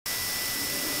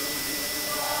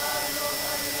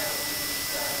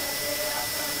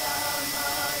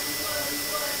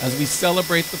As we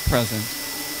celebrate the present,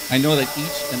 I know that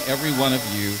each and every one of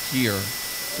you here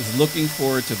is looking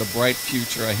forward to the bright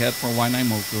future ahead for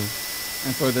Wanaimoku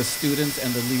and for the students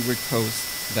and the Leeward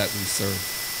Coast that we serve.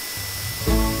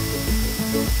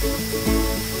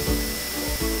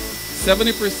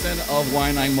 70% of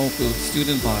Wanaimoku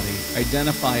student body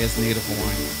identify as Native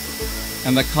Hawaiian,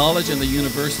 and the college and the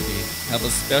university have a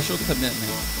special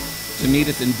commitment to meet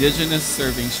its indigenous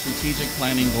serving strategic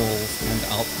planning goals and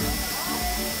outcomes.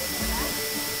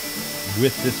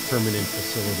 With this permanent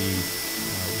facility,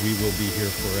 we will be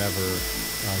here forever,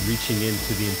 reaching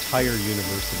into the entire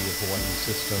University of Hawaii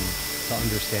system to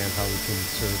understand how we can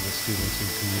serve the students and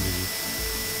community.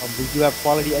 We do have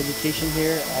quality education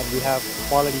here, and we have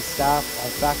quality staff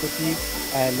and faculty,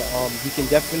 and you can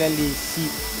definitely seek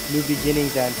new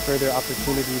beginnings and further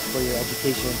opportunities for your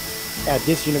education at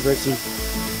this university.